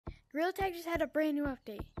Gorilla Tag just had a brand new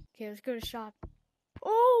update. Okay, let's go to shop.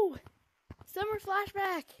 Oh! Summer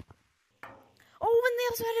Flashback! Oh, and they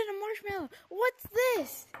also added a marshmallow. What's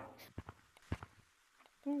this?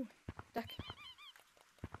 Ooh, duck.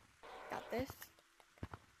 Got this.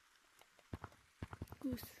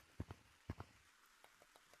 Goose.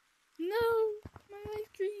 No! My ice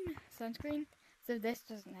cream! Sunscreen? So this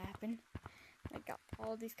doesn't happen. I got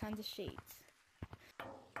all these kinds of shades.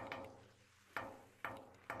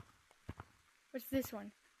 What's this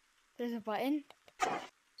one? There's a button.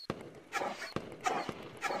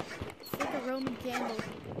 It's like a Roman candle.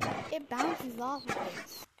 It bounces off of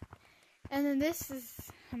things. And then this is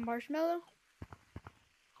a marshmallow.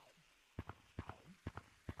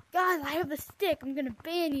 God, I have a stick. I'm gonna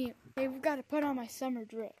ban you. Okay, we've got to put on my summer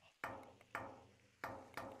drip.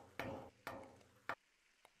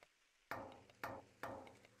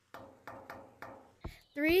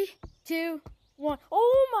 Three, two, one.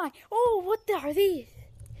 Oh my! Oh, what are these?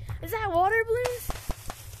 Is that water balloons?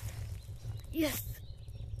 Yes.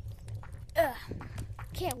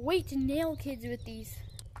 Can't wait to nail kids with these.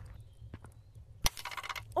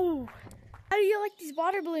 Oh, how do you like these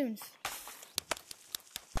water balloons?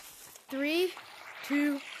 3,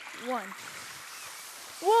 2, 1.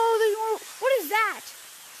 Whoa, what is that?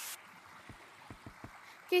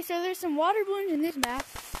 Okay, so there's some water balloons in this map.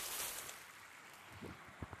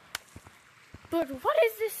 But what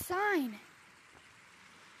is this sign?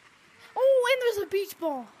 Oh, and there's a beach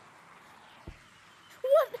ball.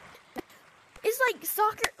 What? It's like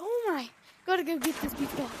soccer. Oh my. Gotta go get this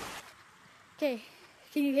beach ball. Okay,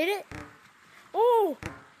 can you hit it? Oh!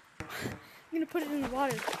 I'm gonna put it in the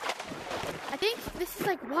water. I think this is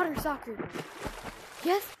like water soccer.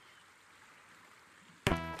 Yes?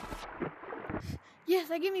 Yes,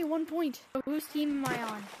 that gave me 1 point. Whose team am I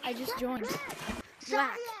on? I just joined.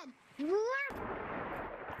 Black.